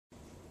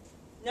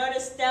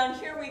Notice down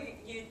here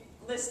you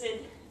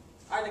listed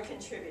are the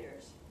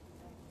contributors.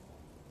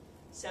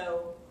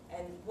 So,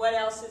 and what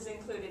else is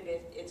included?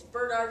 It's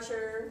Bird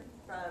Archer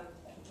from,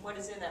 what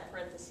is in that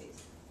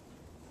parentheses?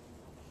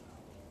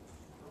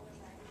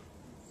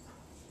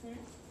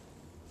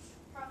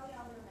 Probably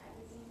all their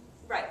magazines.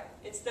 Right.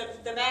 It's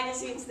the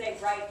magazines they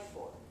write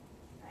for.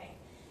 Right?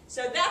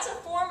 So that's a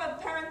form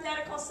of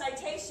parenthetical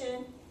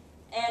citation,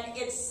 and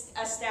it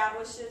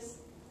establishes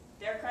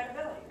their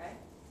credibility, right?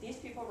 These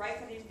people write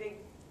for these big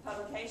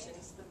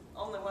publications. The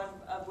only one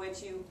of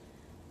which you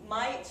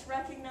might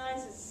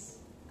recognize is,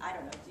 I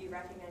don't know, do you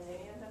recognize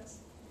any of those?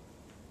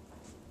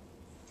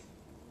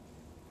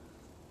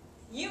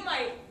 You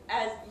might,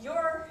 as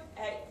your,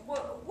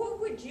 what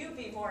would you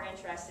be more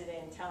interested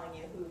in telling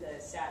you who the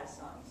saddest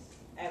songs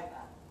ever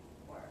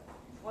were?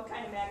 What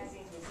kind of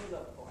magazines would you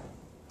look for?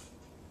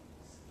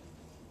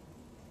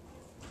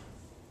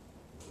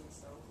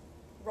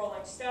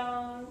 Rolling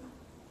Stone,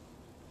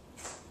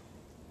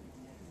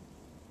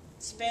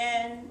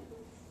 Spin,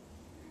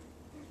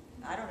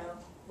 I don't know,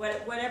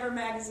 whatever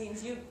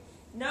magazines you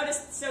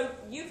notice. So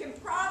you can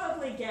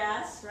probably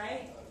guess,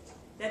 right,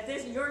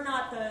 that you're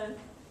not the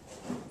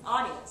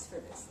audience for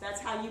this.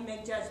 That's how you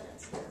make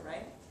judgments here,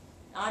 right?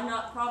 I'm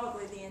not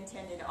probably the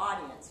intended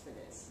audience for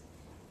this.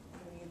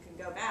 And you can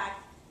go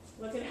back,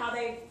 look at how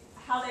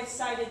they've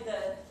cited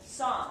the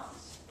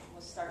songs.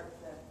 We'll start with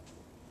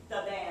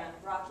the band,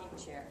 Rocking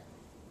Chair.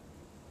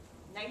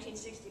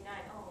 1969,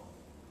 oh,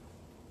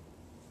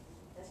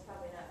 that's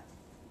probably not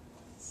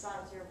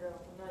songs you're real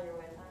familiar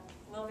with, huh?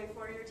 A little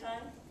before your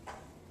time?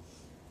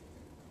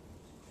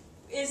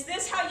 Is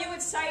this how you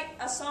would cite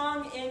a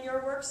song in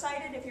your works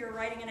cited if you were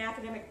writing an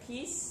academic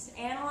piece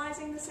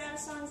analyzing the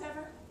saddest songs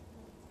ever?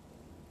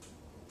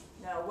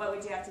 No, what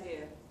would you have to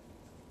do?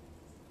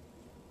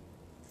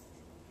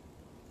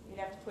 You'd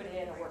have to put it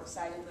in a works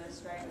cited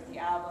list, right, with the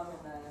album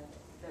and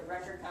the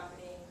record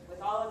company, with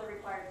all of the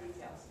required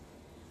details.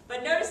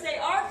 But notice they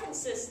are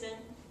consistent.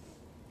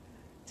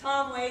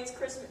 Tom Waits,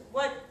 Christmas.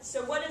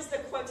 So what is the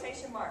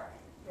quotation mark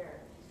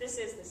here? This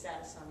is the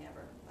saddest song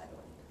ever, by the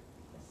way.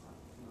 This song.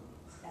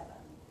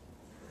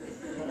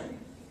 Ever.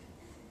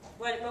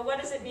 But what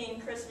does it mean,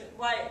 Christmas?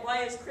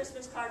 Why is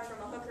Christmas Card from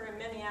a Hooker in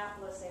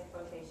Minneapolis in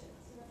quotations?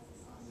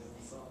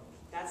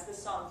 That's the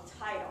song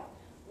title.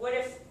 What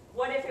if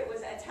it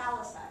was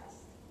italicized?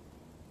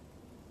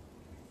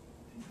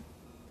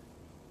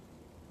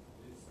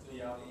 It's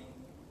the album.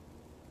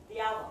 The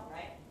album,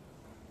 right?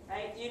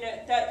 Right? You know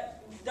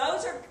that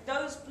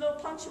those little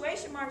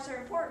punctuation marks are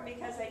important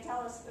because they tell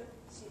us.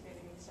 Excuse me,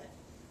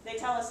 they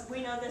tell us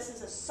we know this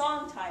is a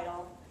song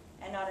title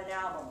and not an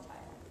album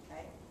title,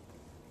 right?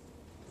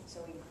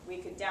 So we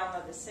could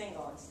download the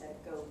single instead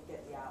of go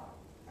get the album,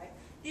 right?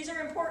 These are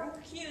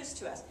important cues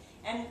to us,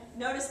 and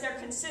notice they're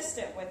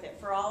consistent with it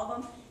for all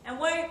of them. And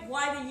why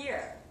the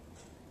year?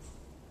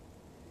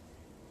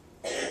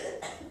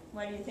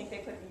 Why do you think they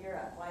put the year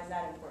up? Why is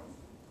that important?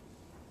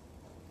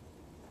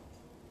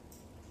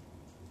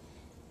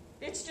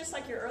 It's just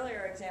like your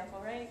earlier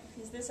example, right?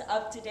 Is this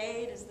up to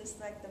date? Is this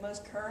like the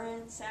most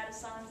current, saddest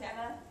songs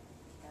ever?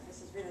 Yeah,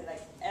 this is really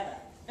like ever.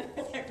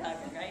 They're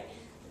talking, right?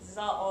 This is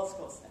all old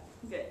school stuff.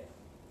 Good.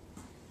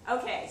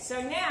 Okay,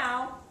 so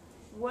now,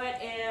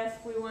 what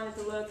if we wanted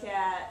to look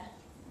at,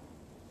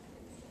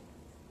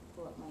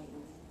 pull up my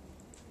email.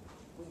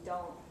 We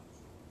don't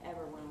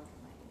ever want to look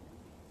at my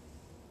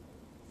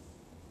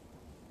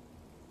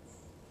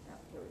email. Oh,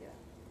 here we go.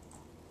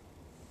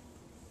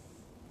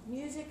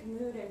 Music,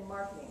 mood, and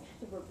marketing. I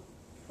think we're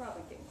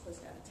probably getting close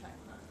to out of time,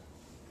 huh?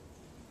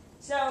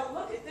 So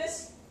look at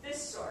this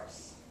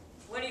source.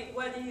 What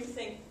do you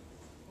think?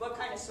 What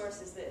kind of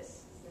source is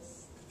this? Is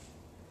this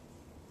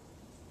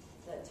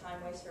the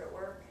time waster at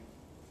work?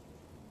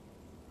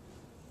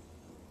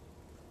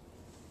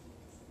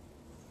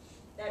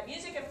 That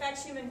music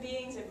affects human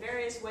beings in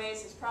various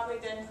ways has probably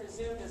been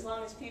presumed as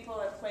long as people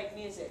have played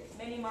music.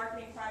 Many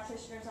marketing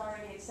practitioners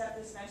already accept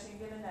this notion,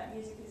 given that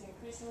music is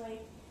increasingly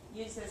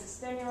used as a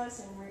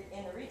stimulus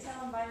in the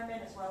retail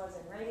environment as well as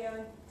in radio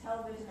and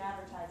television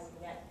advertising.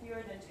 Yet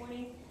fewer than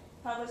 20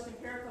 published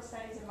empirical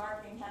studies in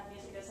marketing have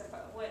music as a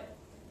who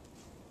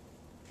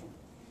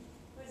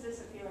is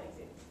this appealing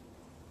to?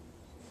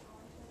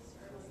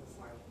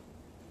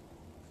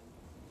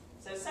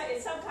 So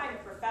it's some kind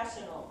of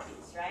professional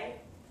piece, right?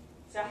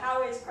 So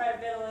how is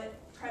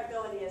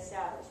credibility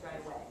established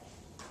right away?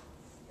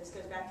 This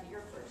goes back to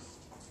your first.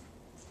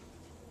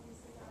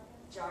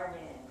 Jargon.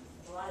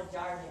 There's a lot of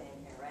jargon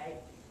in here,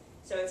 right?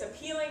 So it's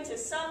appealing to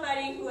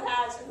somebody who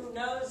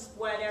knows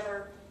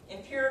whatever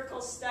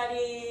empirical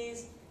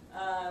studies,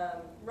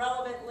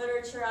 relevant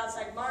literature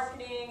outside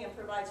marketing, and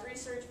provides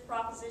research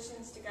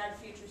propositions to guide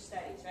future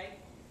studies, right?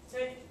 So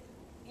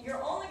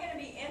you're only going to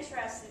be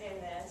interested in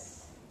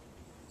this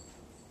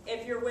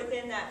if you're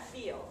within that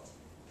field.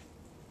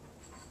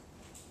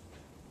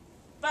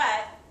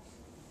 But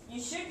you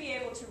should be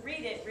able to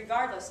read it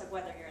regardless of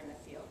whether you're in the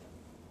field.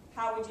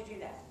 How would you do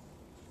that?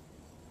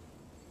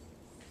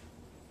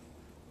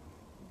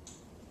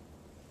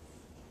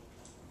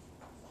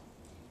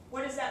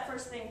 What does that that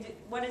first thing,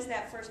 what is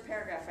that first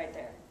paragraph right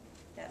there?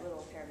 That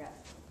little paragraph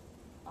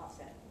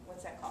offset.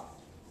 What's that called?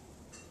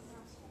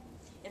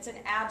 It's an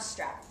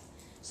abstract.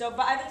 So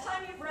by the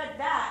time you've read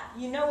that,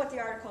 you know what the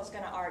article is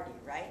going to argue,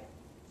 right?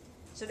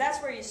 So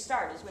that's where you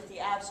start, is with the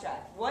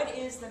abstract. What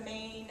is the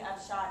main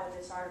upshot of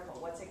this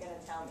article? What's it going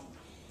to tell me?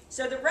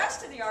 So the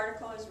rest of the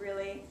article is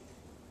really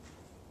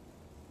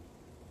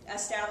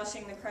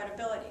establishing the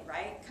credibility,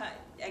 right?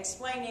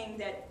 Explaining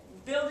that,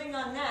 building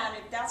on that,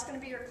 if that's going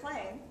to be your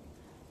claim,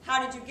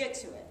 how did you get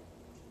to it,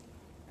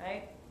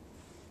 right?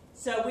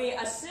 So we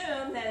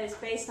assume that it's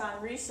based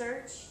on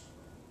research,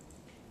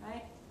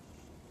 right?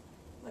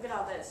 Look at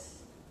all this.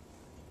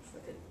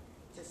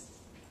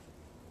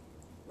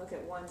 Look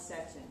at one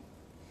section.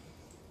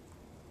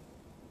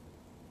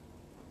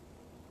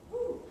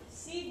 Woo.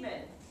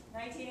 Seidman,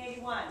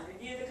 1981.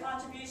 Review the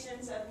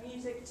contributions of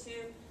music to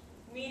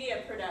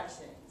media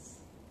productions.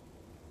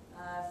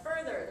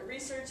 Further, the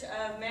research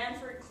of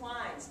Manfred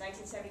Clynes,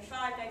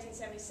 1975,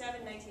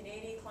 1977,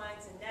 1980.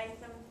 Clynes and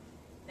Natham,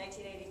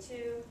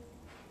 1982.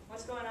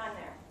 What's going on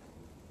there?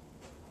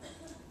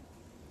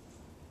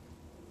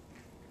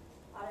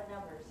 A lot of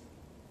numbers.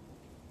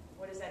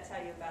 What does that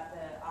tell you about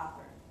the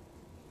author?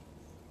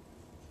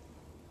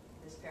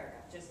 This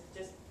paragraph, just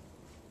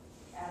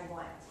at a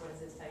glance, what does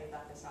this tell you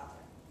about this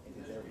author?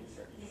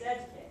 He's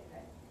educated,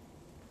 right?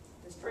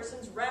 This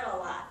person's read a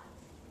lot,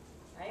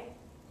 right?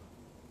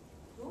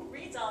 Who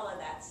reads all of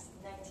that?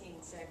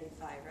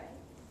 1975, right?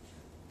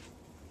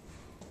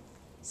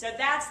 So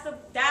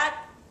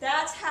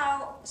that's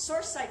how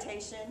source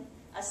citation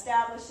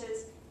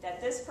establishes that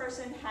this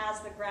person has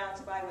the grounds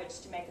by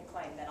which to make a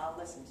claim that I'll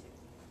listen to,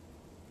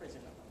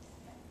 presumably.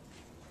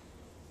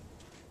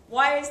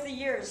 Why is the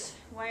years?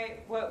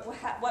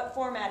 What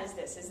format is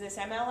this? Is this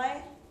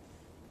MLA?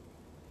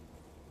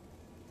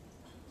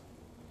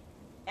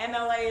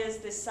 MLA is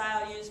the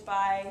style used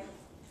by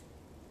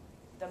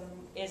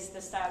is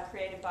the style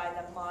created by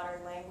the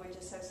Modern Language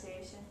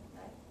Association,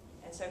 right?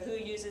 And so who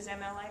uses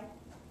MLA?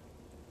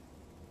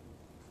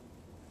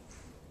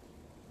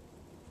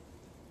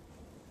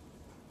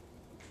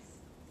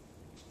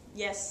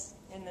 Yes,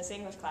 in this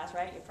English class,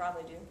 right? You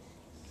probably do.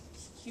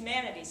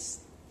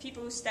 Humanities.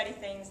 People who study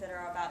things that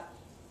are about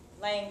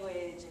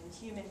language and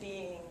human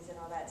beings and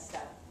all that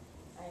stuff,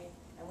 right?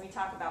 And we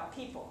talk about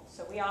people.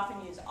 So we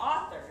often use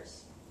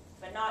authors,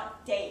 but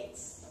not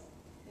dates,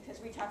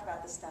 because we talk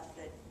about the stuff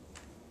that,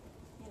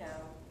 you know,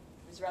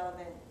 was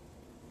relevant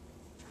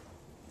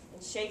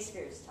in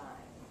Shakespeare's time,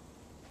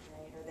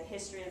 right? Or the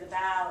history of the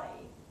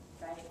valley,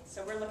 right?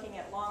 So we're looking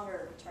at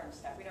longer term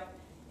stuff. We don't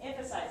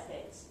emphasize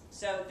dates.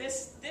 So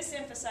this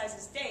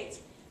emphasizes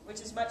dates,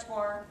 which is much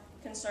more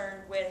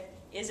concerned with,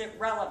 is it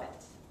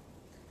relevant?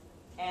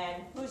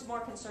 And who's more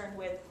concerned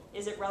with,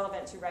 is it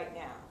relevant to right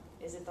now?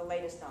 Is it the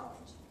latest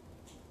knowledge?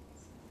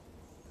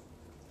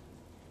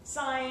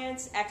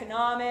 Science,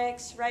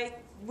 economics, right?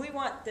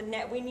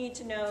 We need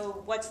to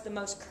know what's the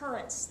most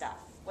current stuff.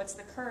 What's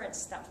the current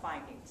stuff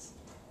findings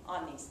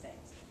on these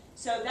things?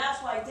 So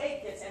that's why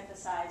date gets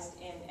emphasized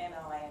in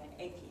MLA and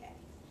APA.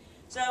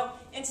 So,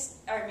 in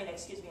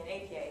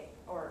APA,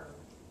 or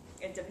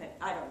it depends.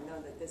 I don't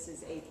know that this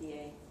is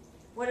APA.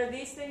 What are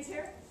these things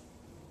here?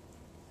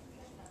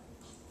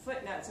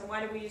 Footnotes. And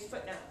why do we use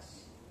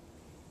footnotes?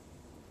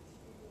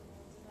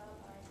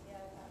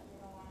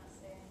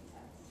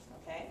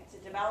 Okay, to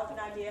develop an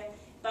idea.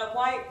 But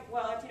why,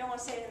 well, if you don't want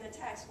to say it in the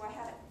text, why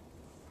have it?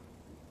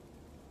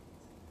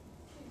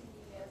 It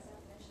could be as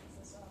definitions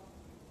as well.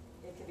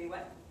 It could be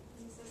what?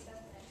 Use as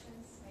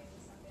definitions, maybe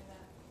something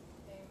that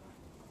they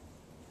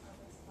might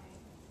explain.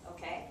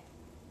 Okay.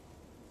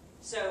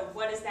 So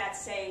what does that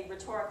say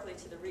rhetorically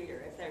to the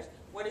reader? If there's,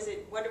 what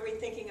are we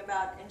thinking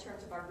about in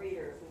terms of our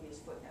reader if we use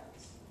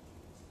footnotes?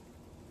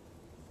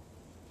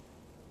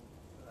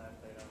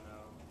 That they don't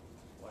know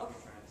what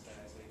you're trying to say,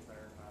 so you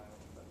clarify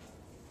with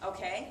footnotes.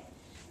 Okay.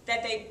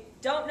 That they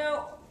don't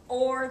know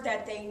or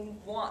that they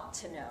want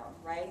to know,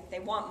 right? They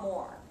want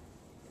more.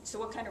 So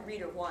what kind of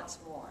reader wants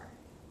more?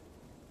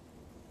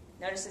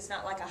 Notice it's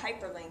not like a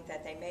hyperlink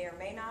that they may or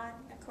may not.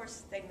 Of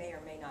course, they may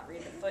or may not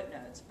read the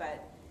footnotes,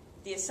 but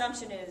the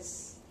assumption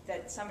is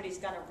that somebody's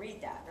going to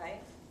read that,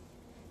 right?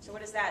 So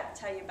what does that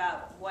tell you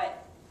about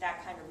what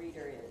that kind of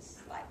reader is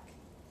like?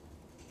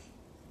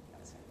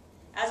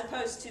 As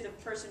opposed to the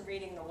person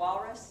reading the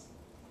walrus,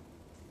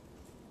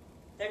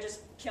 they're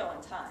just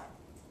killing time,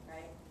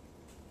 right?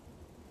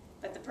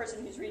 But the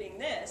person who's reading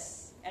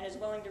this and is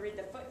willing to read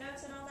the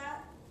footnotes and all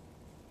that,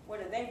 what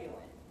are they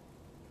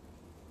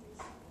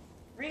doing?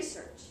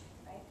 Research,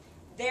 right?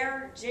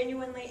 They're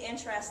genuinely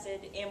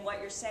interested in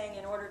what you're saying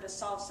in order to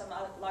solve some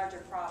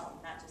larger problem,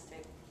 not just to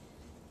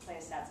play a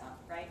stats on,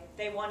 right?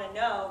 They want to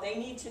know, they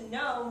need to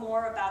know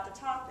more about the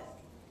topic.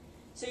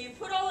 So you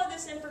put all of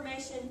this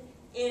information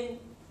in,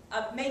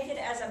 make it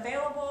as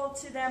available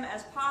to them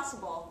as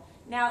possible.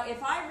 Now,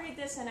 if I read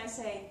this and I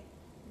say,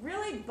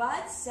 really,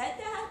 Bud said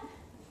that?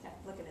 I'm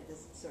looking at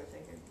this sort of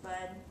thing here.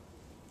 Bud.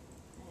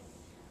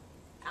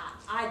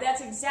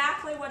 That's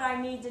exactly what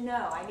I need to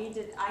know. I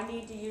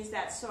need to use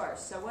that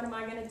source. So what am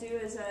I going to do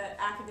as an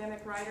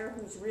academic writer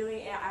who's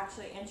really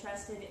actually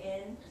interested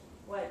in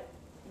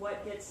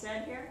what gets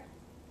said here?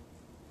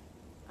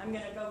 I'm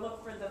going to go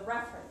look for the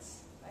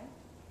reference, right?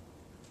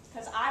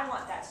 Because I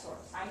want that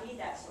source. I need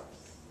that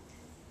source.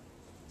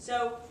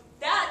 So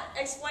that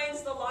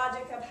explains the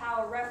logic of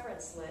how a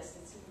reference list.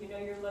 It's, you know,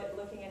 you're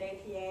looking at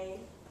APA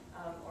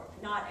or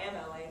not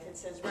MLA if it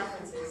says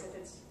references.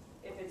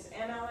 If it's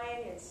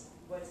MLA, it's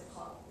what's it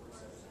called?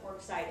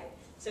 Works cited.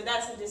 So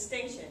that's the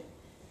distinction.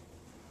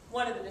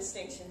 One of the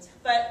distinctions.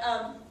 But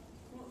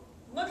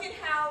look at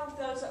how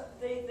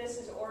this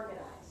is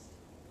organized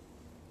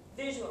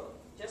visually.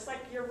 Just like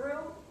your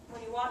room,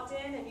 when you walked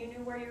in and you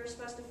knew where you were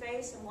supposed to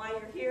face and why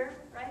you're here,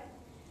 right?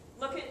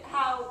 Look at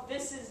how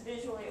this is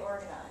visually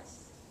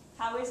organized.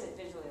 How is it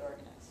visually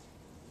organized?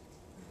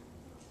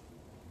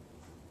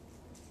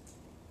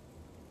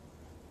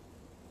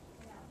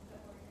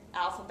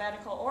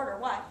 Alphabetical order.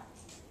 Why?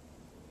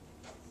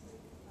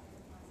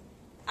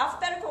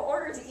 Alphabetical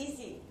order is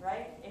easy,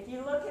 right? If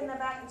you look in the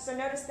back, so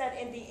notice that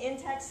in the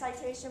in-text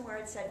citation where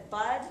it said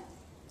Bud,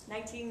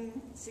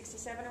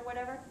 1967 or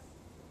whatever,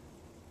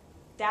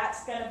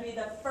 that's going to be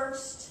the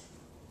first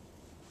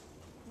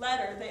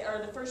letter,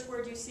 or the first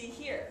word you see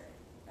here,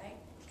 right?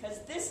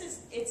 Because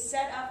it's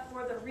set up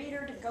for the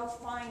reader to go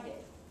find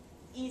it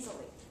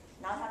easily,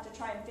 not have to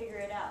try and figure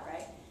it out,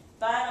 right?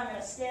 But I'm going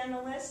to scan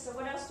the list. So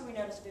what else do we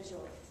notice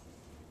visually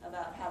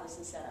about how this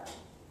is set up?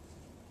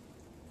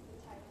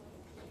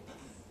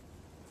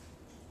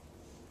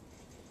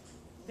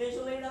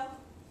 Visually, though?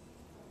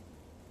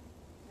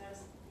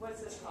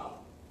 What's this called?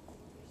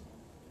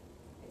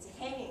 It's a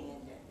hanging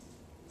indent,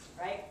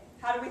 right?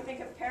 How do we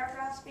think of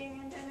paragraphs being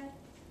indented?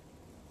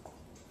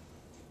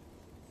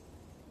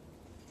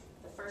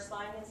 The first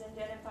line is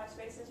indented 5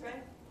 spaces,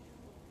 right?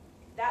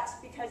 That's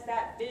because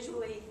that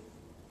visually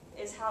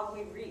is how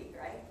we read,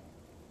 right?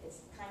 It's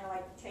kind of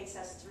like takes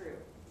us through.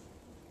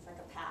 It's like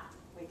a path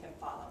we can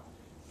follow.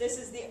 This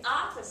is the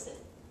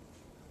opposite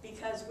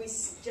because we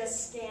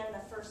just scan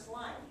the first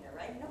line here,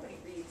 right? Nobody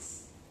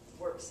reads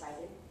works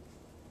cited.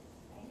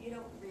 Right? You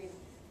don't read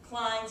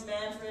Klein's,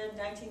 Manfred,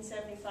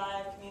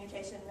 1975,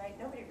 communication, right?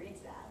 Nobody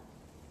reads that.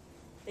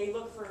 They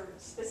look for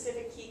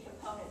specific key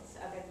components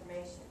of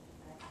information.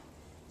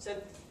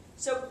 Right?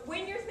 So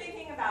when you're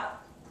thinking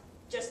about,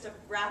 just to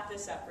wrap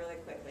this up really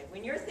quickly,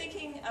 when you're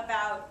thinking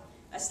about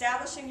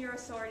establishing your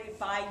authority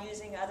by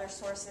using other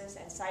sources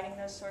and citing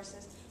those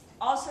sources,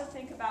 also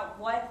think about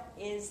what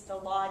is the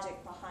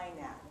logic behind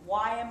that.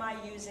 Why am I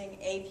using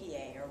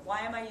APA or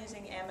why am I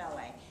using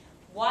MLA?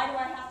 Why do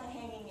I have to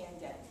hanging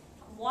indent?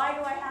 Why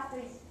do I have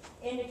to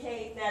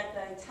indicate that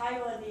the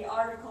title of the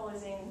article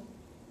is in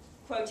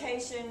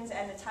quotations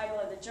and the title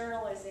of the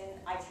journal is in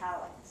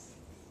italics?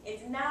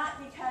 It's not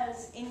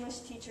because English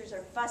teachers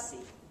are fussy,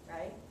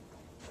 right?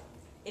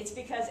 It's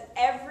because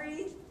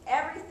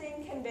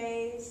everything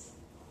conveys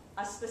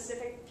a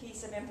specific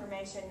piece of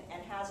information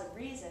and has a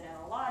reason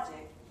and a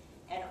logic,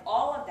 and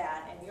all of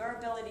that and your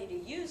ability to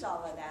use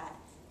all of that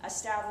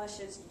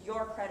establishes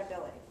your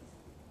credibility.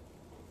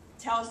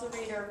 Tells the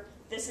reader,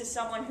 this is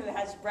someone who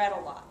has read a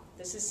lot.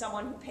 This is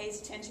someone who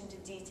pays attention to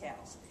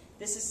details.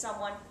 This is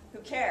someone who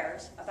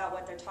cares about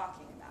what they're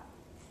talking about,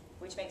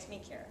 which makes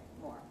me care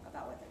more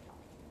about what they're talking about.